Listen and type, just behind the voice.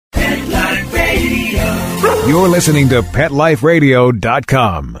You're listening to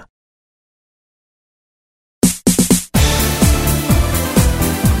PetLifeRadio.com.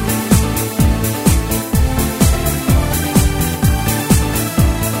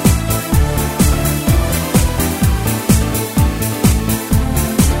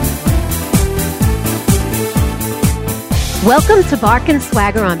 Welcome to Bark and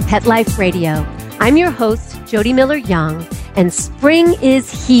Swagger on Pet Life Radio. I'm your host, Jody Miller-Young, and spring is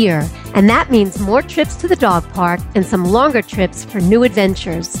here. And that means more trips to the dog park and some longer trips for new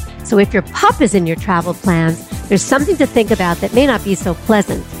adventures. So if your pup is in your travel plans, there's something to think about that may not be so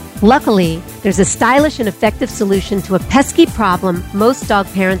pleasant. Luckily, there's a stylish and effective solution to a pesky problem most dog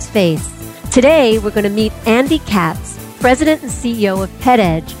parents face. Today, we're going to meet Andy Katz, President and CEO of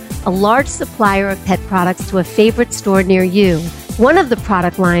PetEdge, a large supplier of pet products to a favorite store near you. One of the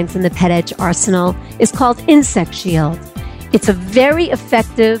product lines in the PetEdge arsenal is called Insect Shield. It's a very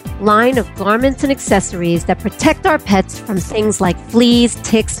effective line of garments and accessories that protect our pets from things like fleas,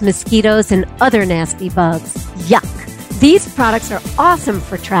 ticks, mosquitoes, and other nasty bugs. Yuck! These products are awesome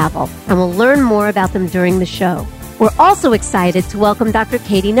for travel, and we'll learn more about them during the show. We're also excited to welcome Dr.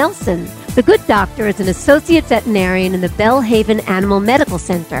 Katie Nelson. The good doctor is an associate veterinarian in the Bellhaven Animal Medical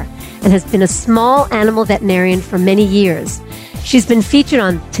Center and has been a small animal veterinarian for many years. She's been featured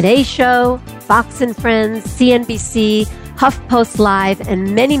on Today Show, Fox and Friends, CNBC, HuffPost Live,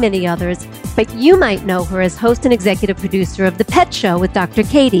 and many, many others. But you might know her as host and executive producer of The Pet Show with Dr.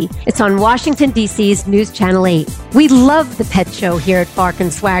 Katie. It's on Washington, D.C.'s News Channel 8. We love The Pet Show here at Bark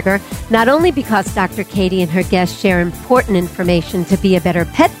and Swagger, not only because Dr. Katie and her guests share important information to be a better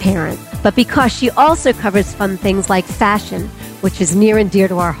pet parent, but because she also covers fun things like fashion, which is near and dear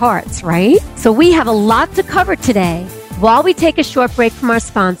to our hearts, right? So we have a lot to cover today. While we take a short break from our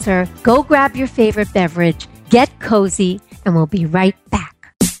sponsor, go grab your favorite beverage, get cozy, and we'll be right back.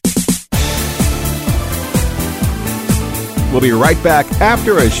 We'll be right back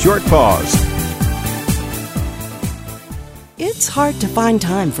after a short pause. It's hard to find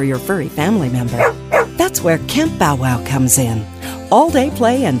time for your furry family member. That's where Camp Bow Wow comes in. All-day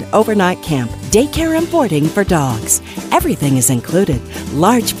play and overnight camp, daycare and boarding for dogs. Everything is included.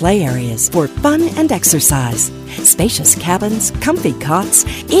 Large play areas for fun and exercise. Spacious cabins, comfy cots,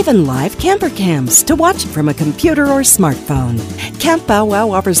 even live camper cams to watch from a computer or smartphone. Camp Bow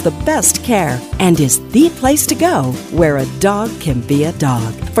Wow offers the best care and is the place to go where a dog can be a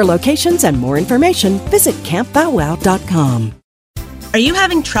dog. For locations and more information, visit campbowwow.com. Are you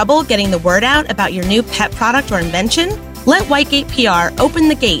having trouble getting the word out about your new pet product or invention? Let Whitegate PR open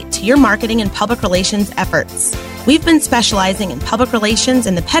the gate to your marketing and public relations efforts. We've been specializing in public relations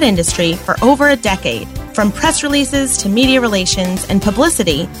in the pet industry for over a decade. From press releases to media relations and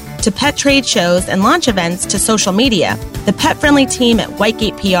publicity to pet trade shows and launch events to social media, the pet-friendly team at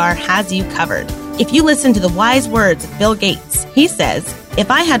Whitegate PR has you covered. If you listen to the wise words of Bill Gates, he says,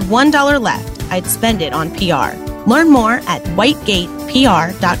 "If I had $1 left, I'd spend it on PR." Learn more at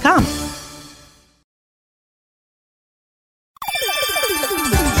whitegatepr.com.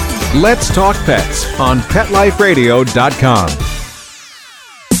 Let's Talk Pets on PetLifeRadio.com.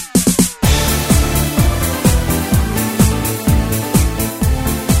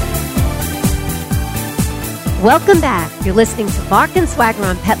 Welcome back. You're listening to Bark and Swagger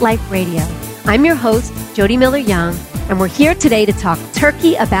on Pet Life Radio. I'm your host, Jody Miller-Young, and we're here today to talk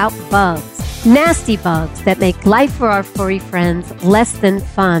turkey about bugs. Nasty bugs that make life for our furry friends less than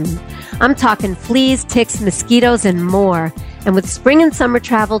fun. I'm talking fleas, ticks, mosquitoes, and more. And with spring and summer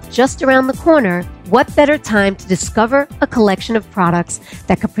travel just around the corner, what better time to discover a collection of products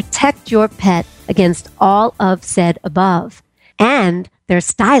that could protect your pet against all of said above. And they're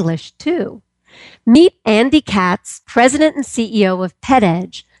stylish, too. Meet Andy Katz, President and CEO of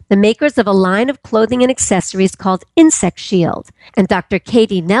PetEdge, the makers of a line of clothing and accessories called Insect Shield, and Dr.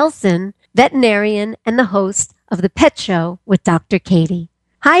 Katie Nelson, veterinarian and the host of The Pet Show with Dr. Katie.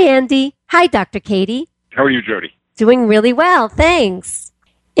 Hi, Andy. Hi, Dr. Katie. How are you, Jody? Doing really well, thanks.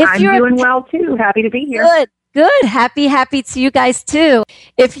 I'm doing well, too. Happy to be here. Good. Happy to you guys, too.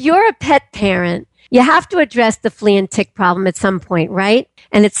 If you're a pet parent, you have to address the flea and tick problem at some point, right?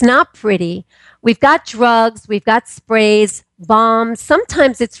 And it's not pretty. We've got drugs, we've got sprays, bombs.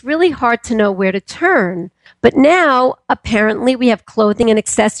 Sometimes it's really hard to know where to turn. But now, apparently, we have clothing and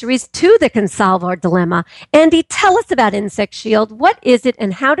accessories, too, that can solve our dilemma. Andy, tell us about Insect Shield. What is it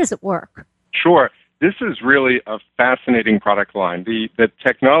and how does it work? Sure. This is really a fascinating product line. The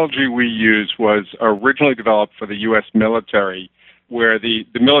technology we use was originally developed for the U.S. military, where the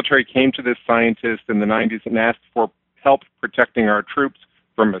military came to this scientist in the 90s and asked for help protecting our troops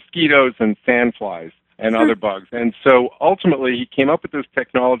from mosquitoes and sandflies. and other bugs. And so ultimately he came up with this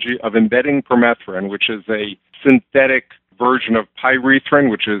technology of embedding permethrin, which is a synthetic version of pyrethrin,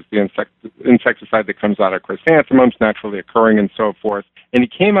 which is the insecticide that comes out of chrysanthemums, naturally occurring and so forth. And he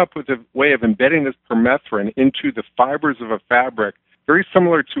came up with a way of embedding this permethrin into the fibers of a fabric, very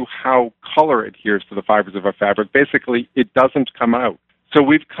similar to how color adheres to the fibers of a fabric. Basically, it doesn't come out. So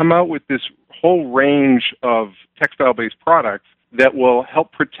we've come out with this whole range of textile-based products that will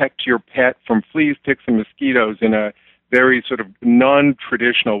help protect your pet from fleas, ticks, and mosquitoes in a very sort of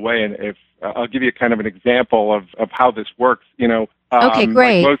non-traditional way. And if I'll give you kind of an example of how this works. Okay,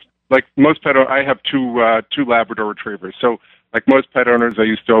 great. Like most pet owners, I have two Labrador retrievers. So like most pet owners, I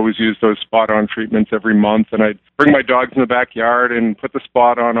used to always use those spot-on treatments every month, and I'd bring my dogs in the backyard and put the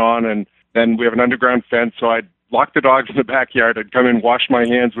spot-on, and then we have an underground fence, so I'd lock the dogs in the backyard. I'd come in, wash my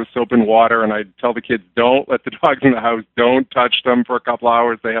hands with soap and water, and I'd tell the kids, don't let the dogs in the house, don't touch them for a couple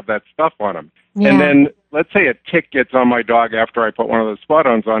hours. They have that stuff on them. Yeah. And then let's say a tick gets on my dog after I put one of those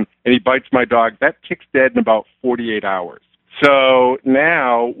spot-ons on, and he bites my dog. That tick's dead in about 48 hours. So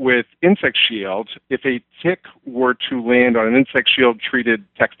now with Insect Shield, if a tick were to land on an Insect Shield treated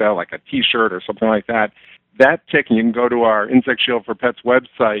textile like a T-shirt or something like that, that tick, and you can go to our Insect Shield for Pets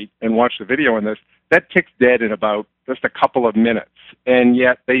website and watch the video on this, that tick's dead in about just a couple of minutes. And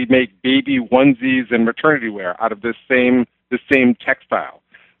yet they make baby onesies and maternity wear out of the same textile.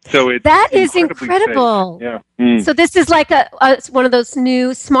 So it's that is incredible. Safe. Yeah. So this is like one of those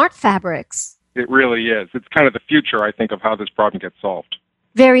new smart fabrics. It really is. It's kind of the future, I think, of how this problem gets solved.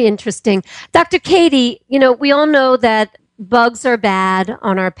 Very interesting. Dr. Katie, we all know that bugs are bad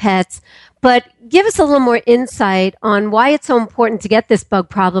on our pets, but give us a little more insight on why it's so important to get this bug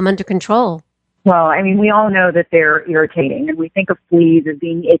problem under control. Well, I mean, we all know that they're irritating, and we think of fleas as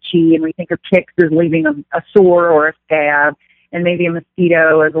being itchy, and we think of ticks as leaving a sore or a scab, and maybe a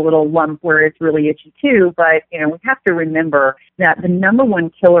mosquito as a little lump where it's really itchy too. But, we have to remember that the number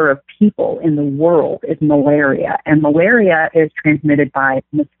one killer of people in the world is malaria, and malaria is transmitted by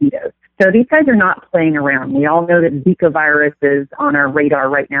mosquitoes. So these guys are not playing around. We all know that Zika virus is on our radar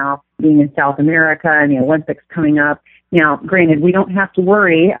right now, being in South America and the Olympics coming up. Now, granted, we don't have to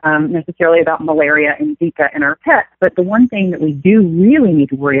worry necessarily about malaria and Zika in our pets, but the one thing that we do really need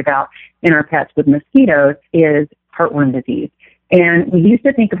to worry about in our pets with mosquitoes is heartworm disease. And we used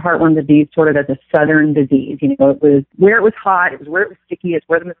to think of heartworm disease sort of as a southern disease. It was where it was hot, it was where it was sticky, it's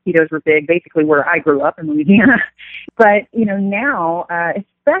where the mosquitoes were big, basically where I grew up in Louisiana. But, now,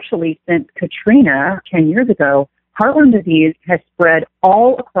 especially since Katrina 10 years ago, heartworm disease has spread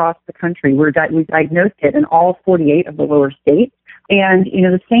all across the country. We've diagnosed it in all 48 of the lower states. And,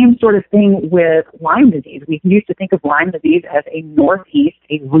 the same sort of thing with Lyme disease. We used to think of Lyme disease as a Northeast,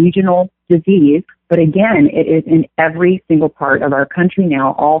 a regional disease. But again, it is in every single part of our country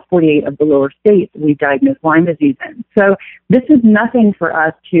now, all 48 of the lower states we've diagnosed Lyme disease in. So this is nothing for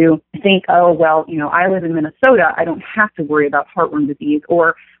us to think, oh, well, I live in Minnesota, I don't have to worry about heartworm disease,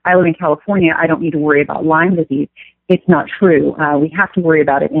 or I live in California, I don't need to worry about Lyme disease. It's not true. We have to worry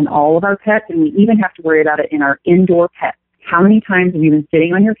about it in all of our pets, and we even have to worry about it in our indoor pets. How many times have you been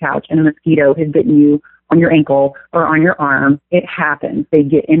sitting on your couch and a mosquito has bitten you on your ankle or on your arm? It happens. They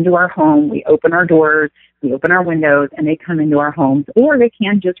get into our home. We open our doors, we open our windows, and they come into our homes, or they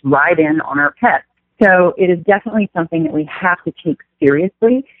can just ride in on our pets. So it is definitely something that we have to take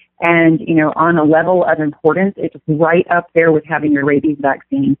seriously. And, on a level of importance, it's right up there with having your rabies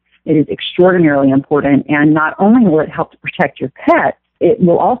vaccine. It is extraordinarily important. And not only will it help to protect your pets, it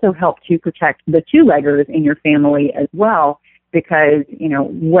will also help to protect the two-leggers in your family as well, because,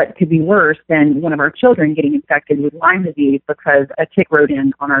 what could be worse than one of our children getting infected with Lyme disease because a tick rode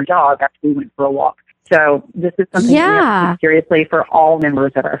in on our dog after we went for a walk. So this is something we have to take seriously for all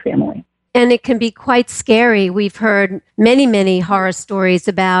members of our family. And it can be quite scary. We've heard many, many horror stories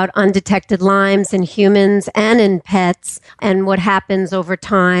about undetected Lymes in humans and in pets and what happens over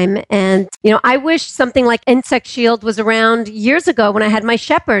time. And, I wish something like Insect Shield was around years ago when I had my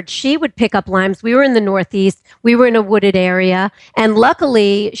shepherd. She would pick up Lymes. We were in the Northeast. We were in a wooded area. And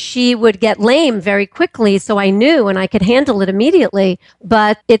luckily, she would get lame very quickly. So I knew and I could handle it immediately.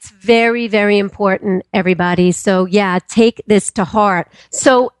 But it's very, very important, everybody. So yeah, take this to heart.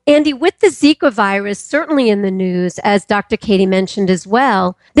 So Andy, with the Zika virus certainly in the news, as Dr. Katie mentioned as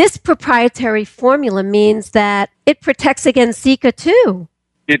well, this proprietary formula means that it protects against Zika too.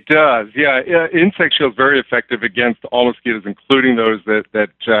 It does, yeah. Insect Shield is very effective against all mosquitoes, including those that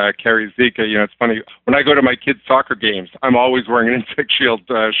carry Zika. You know, it's funny, when I go to my kids' soccer games, I'm always wearing an Insect Shield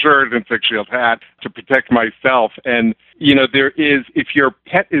shirt, Insect Shield hat to protect myself. And, you know, there is, if your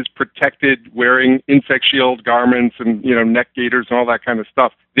pet is protected wearing Insect Shield garments and, you know, neck gaiters and all that kind of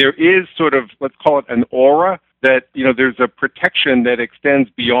stuff, there is sort of, let's call it an aura that, you know, there's a protection that extends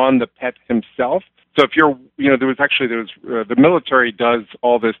beyond the pet himself. So if you're, you know, the military does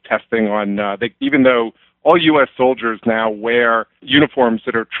all this testing on, even though all U.S. soldiers now wear uniforms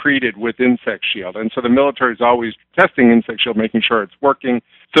that are treated with Insect Shield. And so the military is always testing Insect Shield, making sure it's working.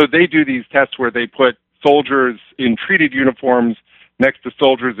 So they do these tests where they put soldiers in treated uniforms next to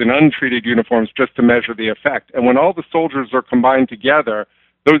soldiers in untreated uniforms just to measure the effect. And when all the soldiers are combined together,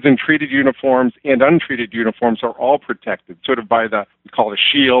 those in treated uniforms and untreated uniforms are all protected, sort of by we call it a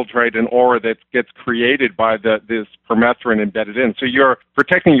shield, right, an aura that gets created by this permethrin embedded in. So you're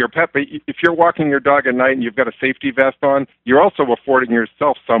protecting your pet, but if you're walking your dog at night and you've got a safety vest on, you're also affording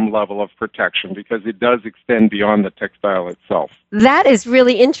yourself some level of protection because it does extend beyond the textile itself. That is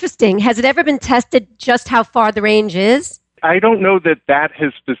really interesting. Has it ever been tested just how far the range is? I don't know that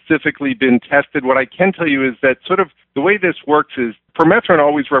has specifically been tested. What I can tell you is that sort of the way this works is permethrin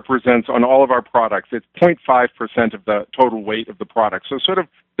always represents on all of our products, it's 0.5% of the total weight of the product. So sort of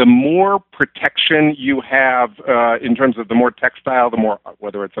the more protection you have in terms of the more textile, the more,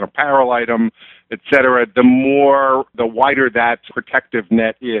 whether it's an apparel item, et cetera, the wider that protective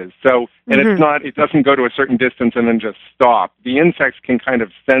net is. So, and it doesn't go to a certain distance and then just stop. The insects can kind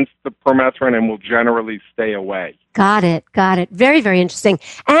of sense the permethrin and will generally stay away. Got it. Very, very interesting.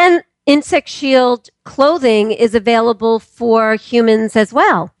 And Insect Shield clothing is available for humans as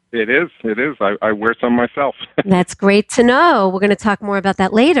well. It is. I wear some myself. That's great to know. We're going to talk more about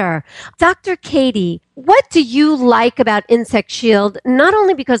that later. Dr. Katie, what do you like about Insect Shield? Not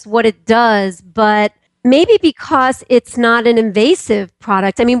only because what it does, but maybe because it's not an invasive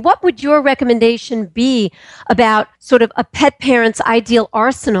product. I mean, what would your recommendation be about sort of a pet parent's ideal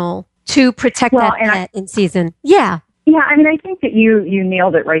arsenal to protect that pet in season? Yeah. Yeah, I mean, I think that you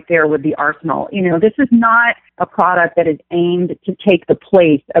nailed it right there with the arsenal. You know, this is not a product that is aimed to take the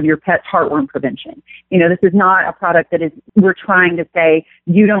place of your pet's heartworm prevention. You know, this is not a product that we're trying to say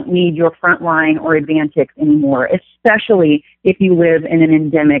you don't need your Frontline or Advantix anymore, especially if you live in an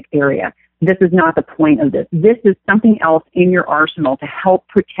endemic area. This is not the point of this. This is something else in your arsenal to help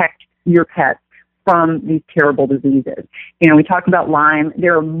protect your pets from these terrible diseases. You know, we talked about Lyme.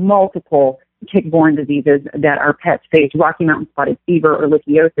 There are multiple tick-borne diseases that our pets face: Rocky Mountain spotted fever,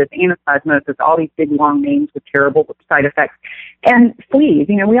 ehrlichiosis, anaplasmosis, all these big long names with terrible side effects. And fleas,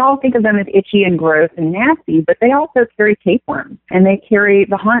 you know, we all think of them as itchy and gross and nasty, but they also carry tapeworms, and they carry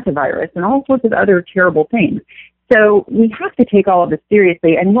the hantavirus and all sorts of other terrible things. So we have to take all of this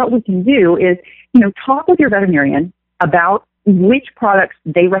seriously, and what we can do is, you know, talk with your veterinarian about which products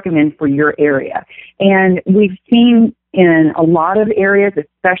they recommend for your area. And we've seen in a lot of areas,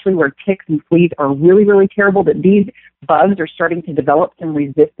 especially where ticks and fleas are really, really terrible, that these bugs are starting to develop some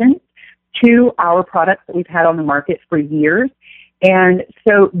resistance to our products that we've had on the market for years. And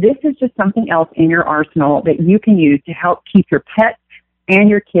so this is just something else in your arsenal that you can use to help keep your pets and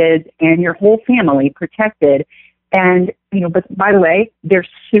your kids and your whole family protected. And, you know, but by the way, they're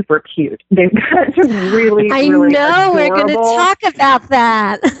super cute. They've got some really adorable. We're going to talk about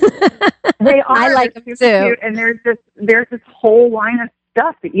that. They are. I like them too. Cute, and there's this whole line of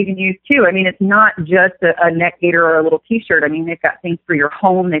stuff that you can use too. I mean, it's not just a neck gaiter or a little T-shirt. I mean, they've got things for your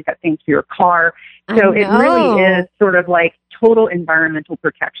home. They've got things for your car. So it really is sort of like total environmental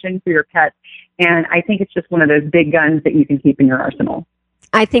protection for your pets. And I think it's just one of those big guns that you can keep in your arsenal.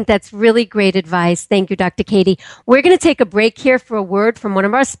 I think that's really great advice. Thank you, Dr. Katie. We're going to take a break here for a word from one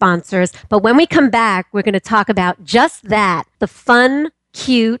of our sponsors. But when we come back, we're going to talk about just that, the fun,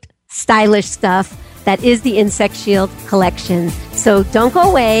 cute, stylish stuff that is the Insect Shield collection. So don't go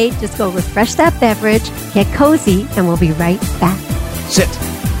away. Just go refresh that beverage, get cozy, and we'll be right back. Sit.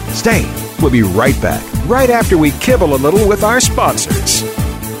 Stay. We'll be right back, right after we kibble a little with our sponsors.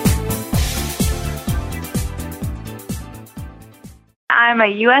 I'm a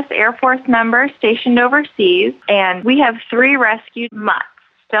U.S. Air Force member stationed overseas, and we have 3 rescued mutts.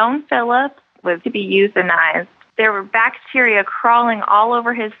 Stone Phillips was to be euthanized. There were bacteria crawling all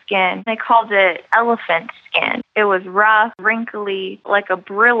over his skin. They called it elephant skin. It was rough, wrinkly, like a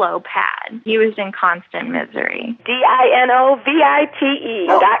Brillo pad. He was in constant misery. DINOVITE.com.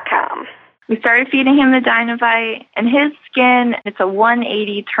 We started feeding him the Dinovite, and his skin, it's a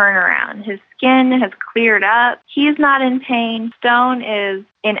 180 turnaround. His skin has cleared up. He's not in pain. Stone is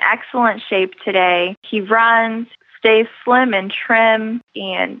in excellent shape today. He runs, stays slim and trim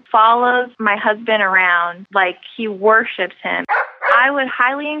and follows my husband around like he worships him. I would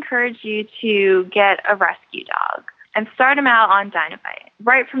highly encourage you to get a rescue dog and start them out on Dynovite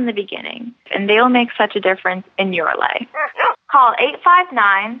right from the beginning, and they'll make such a difference in your life. Call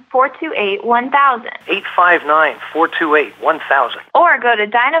 859-428-1000. 859-428-1000. Or go to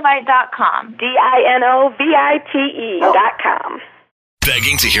Dynovite.com. DINOVITE.com.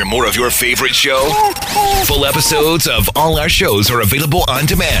 Begging to hear more of your favorite show? Full episodes of all our shows are available on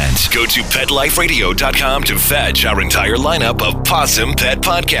demand. Go to PetLifeRadio.com to fetch our entire lineup of Possum Pet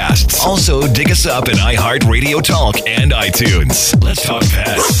podcasts. Also, dig us up at iHeartRadio Talk and iTunes. Let's talk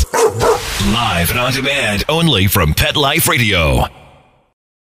pets. Live and on demand only from Pet Life Radio.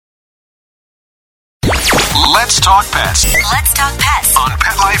 Let's talk pets. Let's talk pets On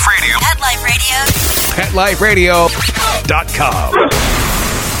Pet Life Radio. Pet Life Radio. PetLifeRadio.com.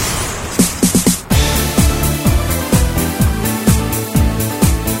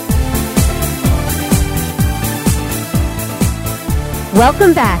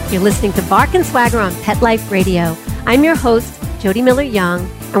 Welcome back. You're listening to Bark and Swagger on Pet Life Radio. I'm your host, Jody Miller Young,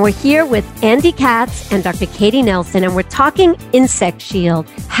 and we're here with Andy Katz and Dr. Katie Nelson, and we're talking Insect Shield,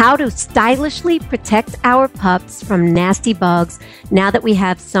 how to stylishly protect our pups from nasty bugs now that we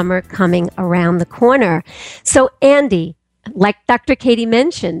have summer coming around the corner. So, Andy, like Dr. Katie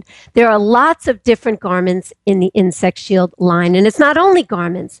mentioned, there are lots of different garments in the Insect Shield line, and it's not only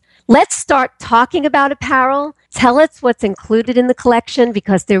garments. Let's start talking about apparel. Tell us what's included in the collection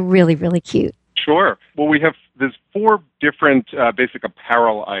because they're really, really cute. Sure. Well, there's 4 different basic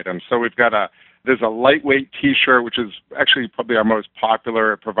apparel items. So there's a lightweight T-shirt, which is actually probably our most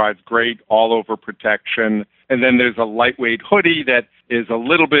popular. It provides great all-over protection. And then there's a lightweight hoodie that is a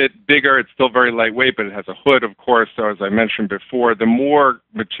little bit bigger. It's still very lightweight, but it has a hood, of course. So as I mentioned before, the more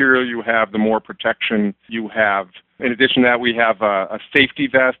material you have, the more protection you have. In addition to that, we have a safety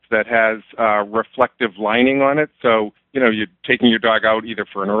vest that has reflective lining on it. So, you're taking your dog out either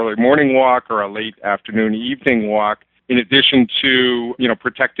for an early morning walk or a late afternoon, evening walk. In addition to,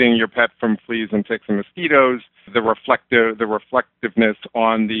 protecting your pet from fleas and ticks and mosquitoes, the reflectiveness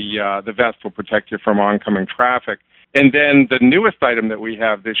on the vest will protect you from oncoming traffic. And then the newest item that we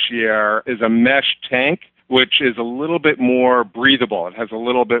have this year is a mesh tank, which is a little bit more breathable. It has a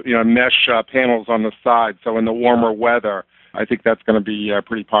little bit, mesh panels on the side. So in the warmer weather, I think that's going to be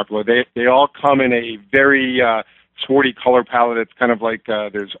pretty popular. They all come in a very sporty color palette. It's kind of like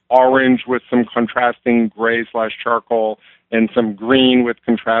there's orange with some contrasting gray/charcoal and some green with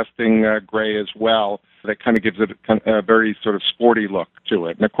contrasting gray as well. That kind of gives it a very sort of sporty look to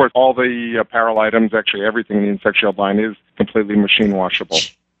it. And of course, all the apparel items, actually everything in the Insect Shield line is completely machine washable.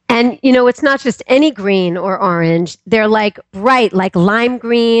 And, it's not just any green or orange. They're like bright, like lime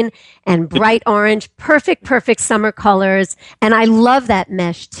green and bright orange, perfect summer colors. And I love that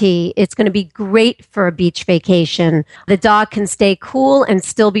mesh tee. It's going to be great for a beach vacation. The dog can stay cool and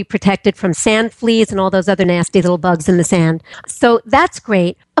still be protected from sand fleas and all those other nasty little bugs in the sand. So that's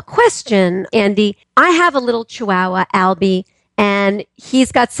great. A question, Andy. I have a little Chihuahua, Albie, and he's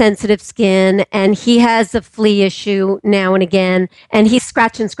got sensitive skin, and he has a flea issue now and again, and he's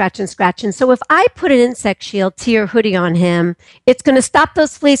scratching. So if I put an Insect Shield tee or hoodie on him, it's going to stop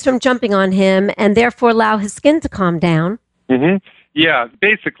those fleas from jumping on him and therefore allow his skin to calm down. Mm-hmm. Yeah,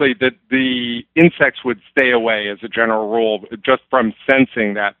 basically the insects would stay away as a general rule just from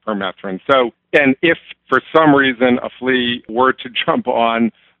sensing that permethrin. So, and if for some reason a flea were to jump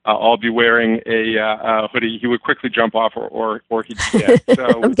on, I'll be wearing a hoodie, he would quickly jump off or he'd be dead.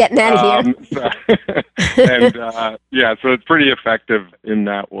 So, I'm getting out of here. So it's pretty effective in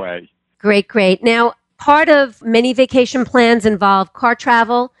that way. Great. Now, part of many vacation plans involve car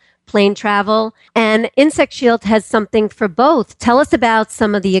travel, plane travel, and Insect Shield has something for both. Tell us about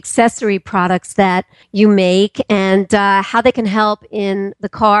some of the accessory products that you make and how they can help in the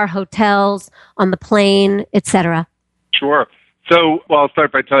car, hotels, on the plane, etc. Sure. So, I'll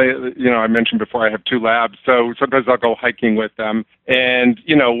start by telling you, I mentioned before I have 2 labs, so sometimes I'll go hiking with them, and,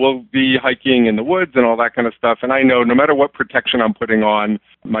 we'll be hiking in the woods and all that kind of stuff, and I know no matter what protection I'm putting on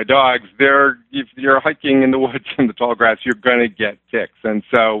my dogs, if you're hiking in the woods in the tall grass, you're going to get ticks, and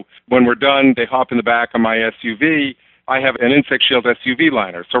so when we're done, they hop in the back of my SUV. I have an Insect Shield SUV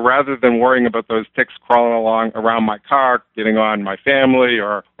liner. So rather than worrying about those ticks crawling along around my car, getting on my family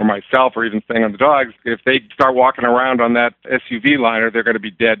or myself or even staying on the dogs, if they start walking around on that SUV liner, they're going to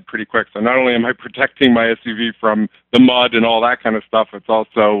be dead pretty quick. So not only am I protecting my SUV from the mud and all that kind of stuff, it's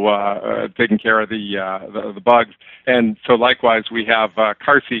also taking care of the bugs. And so likewise, we have a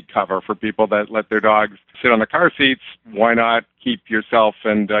car seat cover for people that let their dogs sit on the car seats. Why not keep yourself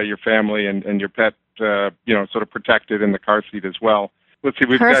and your family and your pet sort of protected in the car seat as well. Let's see,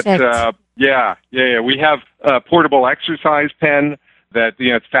 we've Perfect. got, we have a portable exercise pen that,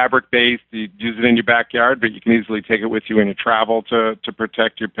 it's fabric-based. You use it in your backyard, but you can easily take it with you when you travel to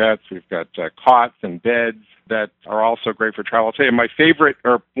protect your pets. We've got cots and beds that are also great for travel. I'll tell you, my favorite,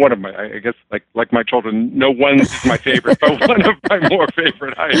 or one of my, I guess, like my children, no one is my favorite, but one of my more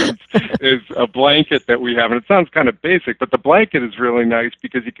favorite items is a blanket that we have. And it sounds kind of basic, but the blanket is really nice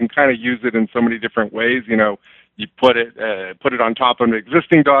because you can kind of use it in so many different ways. You put it on top of an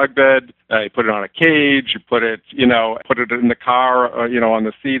existing dog bed. You put it on a cage. You put it in the car, on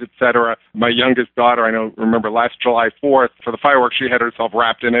the seat, etc. My youngest daughter, remember last July 4th for the fireworks, she had herself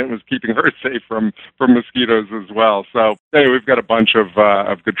wrapped in it and was keeping her safe from mosquitoes as well. So anyway, we've got a bunch of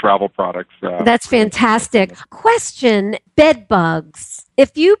good travel products. That's fantastic. Question: bed bugs.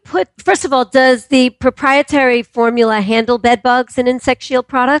 If you first of all, does the proprietary formula handle bed bugs and insect shield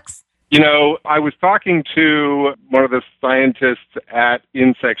products? I was talking to one of the scientists at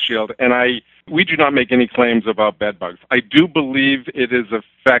Insect Shield, and we do not make any claims about bed bugs. I do believe it is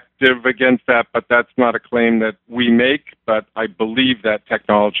effective against that, but that's not a claim that we make. But I believe that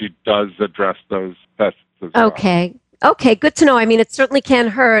technology does address those pests as well. Okay, good to know. I mean, it certainly can't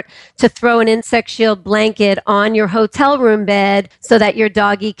hurt to throw an insect shield blanket on your hotel room bed so that your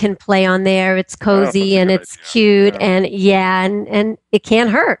doggy can play on there. It's cozy and it's cute, and it can't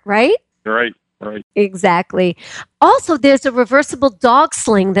hurt, right? Right. Exactly. Also, there's a reversible dog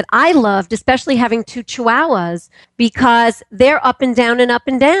sling that I loved, especially having 2 Chihuahuas, because they're up and down and up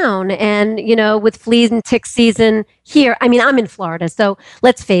and down. And, with flea and tick season here, I'm in Florida, so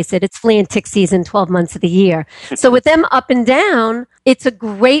let's face it, it's flea and tick season 12 months of the year. So with them up and down, it's a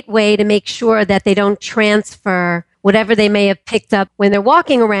great way to make sure that they don't transfer whatever they may have picked up when they're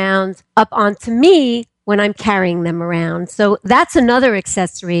walking around up onto me when I'm carrying them around. So that's another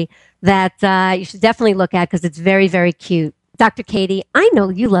accessory that you should definitely look at because it's very, very cute. Dr. Katie, I know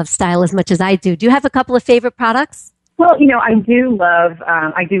you love style as much as I do. Do you have a couple of favorite products? Well, I do love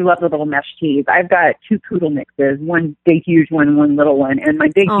the little mesh tees. I've got 2 poodle mixes, one big, huge one, one little one, and my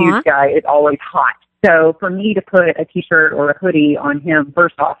big, huge guy is always hot. So for me to put a t-shirt or a hoodie on him,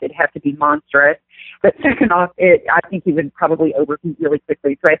 first off, it'd have to be monstrous. But second off, I think he would probably overheat really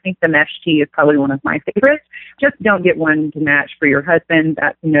quickly. So I think the mesh tee is probably one of my favorites. Just don't get one to match for your husband.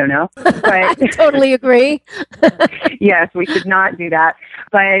 That's a no-no. But I totally agree. Yes, we should not do that.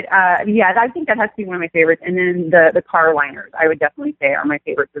 But I think that has to be one of my favorites. And then the car liners, I would definitely say are my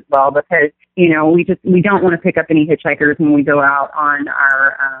favorites as well because we don't want to pick up any hitchhikers when we go out on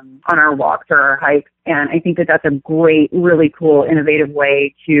our walks or our hikes. And I think that that's a great, really cool, innovative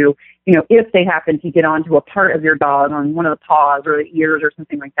way to, if they happen to get onto a part of your dog on one of the paws or the ears or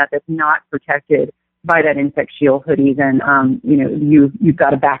something like that that's not protected by that insect shield hoodie, then, you've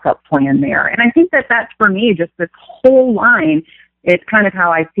got a backup plan there. And I think that that's, for me, just this whole line, it's kind of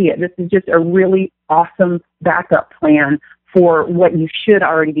how I see it. This is just a really awesome backup plan for what you should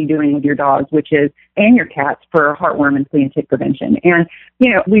already be doing with your dogs, and your cats, for heartworm and flea and tick prevention. And,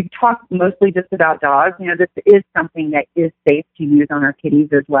 we've talked mostly just about dogs. This is something that is safe to use on our kitties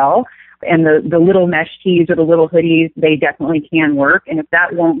as well. And the little mesh tees or the little hoodies, they definitely can work. And if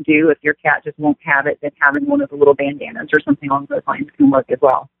that won't do, if your cat just won't have it, then having one of the little bandanas or something along those lines can work as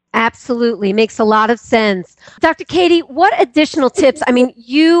well. Absolutely. Makes a lot of sense. Dr. Katie, what additional tips?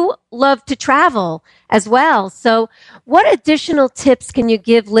 You love to travel as well. So what additional tips can you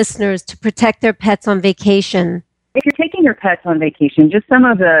give listeners to protect their pets on vacation? If you're taking your pets on vacation, just some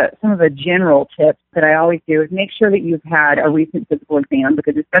of the general tips that I always do is make sure that you've had a recent physical exam,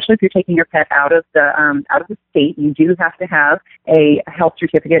 because especially if you're taking your pet out of the state, you do have to have a health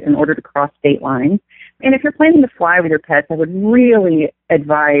certificate in order to cross state lines. And if you're planning to fly with your pets, I would really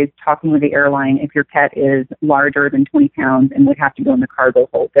advise talking with the airline if your pet is larger than 20 pounds and would have to go in the cargo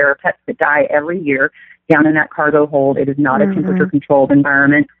hold. There are pets that die every year down in that cargo hold. It is not a temperature-controlled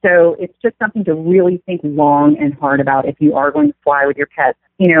environment. So it's just something to really think long and hard about if you are going to fly with your pets.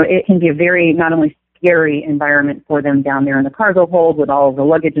 It can be a very not only scary environment for them down there in the cargo hold with all of the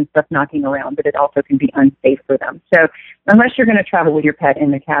luggage and stuff knocking around, but it also can be unsafe for them. So unless you're going to travel with your pet in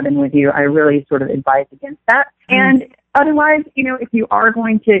the cabin with you, I really sort of advise against that. And otherwise, if you're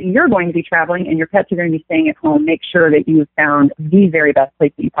going to be traveling and your pets are going to be staying at home, make sure that you've found the very best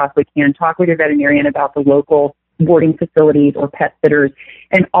place that you possibly can. Talk with your veterinarian about the local boarding facilities or pet sitters,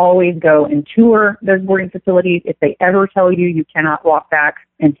 and always go and tour those boarding facilities. If they ever tell you you cannot walk back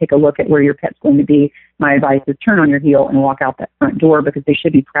and take a look at where your pet's going to be, my advice is turn on your heel and walk out that front door, because they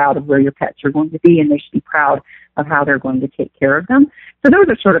should be proud of where your pets are going to be, and they should be proud of how they're going to take care of them. So those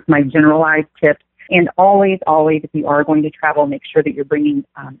are sort of my generalized tips. And always, if you are going to travel, make sure that you're bringing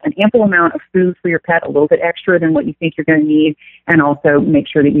an ample amount of food for your pet, a little bit extra than what you think you're going to need, and also make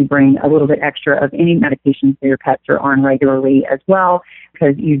sure that you bring a little bit extra of any medications that your pets are on regularly as well,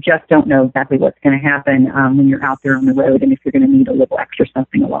 because you just don't know exactly what's going to happen when you're out there on the road, and if you're going to need a little extra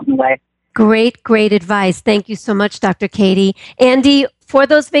something along the way. Great advice. Thank you so much, Dr. Katie. Andy, for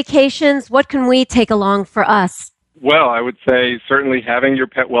those vacations, what can we take along for us? Well, I would say certainly having your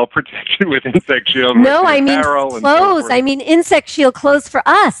pet well protected with insect shield. No, I mean clothes. I mean insect shield clothes for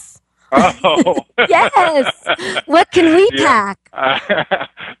us. Oh. Yes. What can we pack?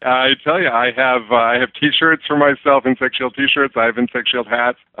 I tell you, I have T-shirts for myself, insect shield T-shirts. I have insect shield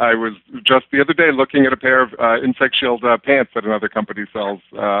hats. I was just the other day looking at a pair of insect shield pants that another company sells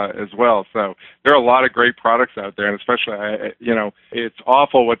as well. So there are a lot of great products out there, and especially, it's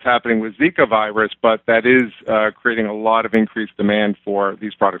awful what's happening with Zika virus, but that is creating a lot of increased demand for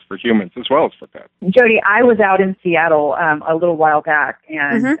these products for humans as well as for pets. Jody, I was out in Seattle a little while back,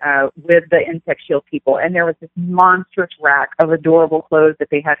 and with the insect shield people, and there was this monstrous rack of adorable clothes that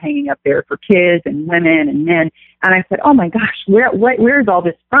they had hanging up there for kids and women and men. And I said, oh my gosh, where's all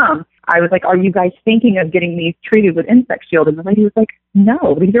this from? I was like, are you guys thinking of getting these treated with insect shield? And the lady was like,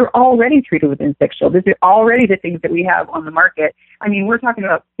 no, these are already treated with insect shield. These are already the things that we have on the market. I mean, we're talking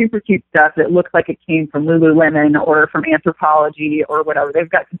about super cute stuff that looks like it came from Lululemon or from Anthropologie or whatever. They've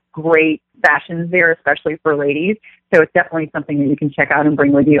got great fashions there, especially for ladies. So it's definitely something that you can check out and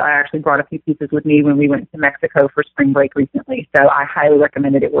bring with you. I actually brought a few pieces with me when we went to Mexico for spring break recently. So I highly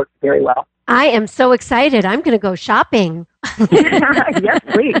recommend it. It works very well. I am so excited. I'm going to go shopping. Yes,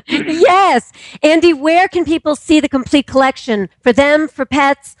 please. Yes. Andy, where can people see the complete collection for them, for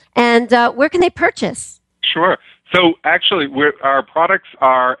pets, and where can they purchase? Sure. So actually, our products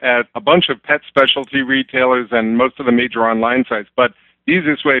are at a bunch of pet specialty retailers and most of the major online sites. But the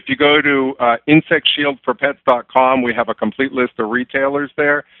easiest way, if you go to insectshieldforpets.com, we have a complete list of retailers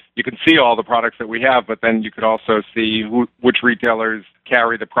there. You can see all the products that we have, but then you could also see which retailers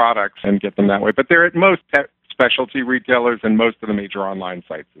carry the products and get them that way. But they're at most pet specialty retailers and most of the major online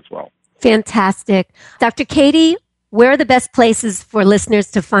sites as well. Fantastic. Dr. Katie, where are the best places for listeners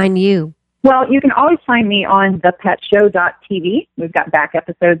to find you? Well, you can always find me on thepetshow.tv. We've got back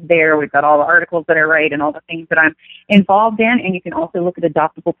episodes there. We've got all the articles that I write and all the things that I'm involved in. And you can also look at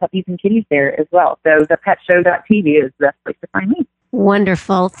adoptable puppies and kitties there as well. So thepetshow.tv is the best place to find me.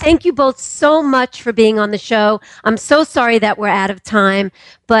 Wonderful. Thank you both so much for being on the show. I'm so sorry that we're out of time,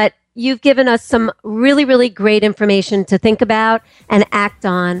 but you've given us some really, really great information to think about and act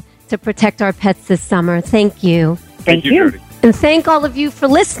on to protect our pets this summer. Thank you. Thank you. Jody. And thank all of you for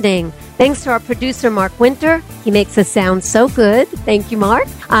listening. Thanks to our producer, Mark Winter. He makes us sound so good. Thank you, Mark.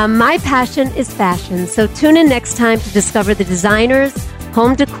 My passion is fashion, so tune in next time to discover the designers,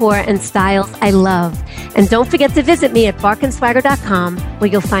 home decor, and styles I love. And don't forget to visit me at barkandswagger.com, where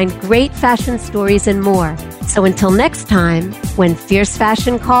you'll find great fashion stories and more. So until next time, when fierce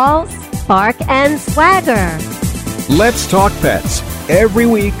fashion calls, bark and swagger. Let's Talk Pets, every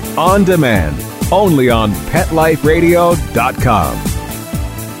week on demand, only on PetLifeRadio.com.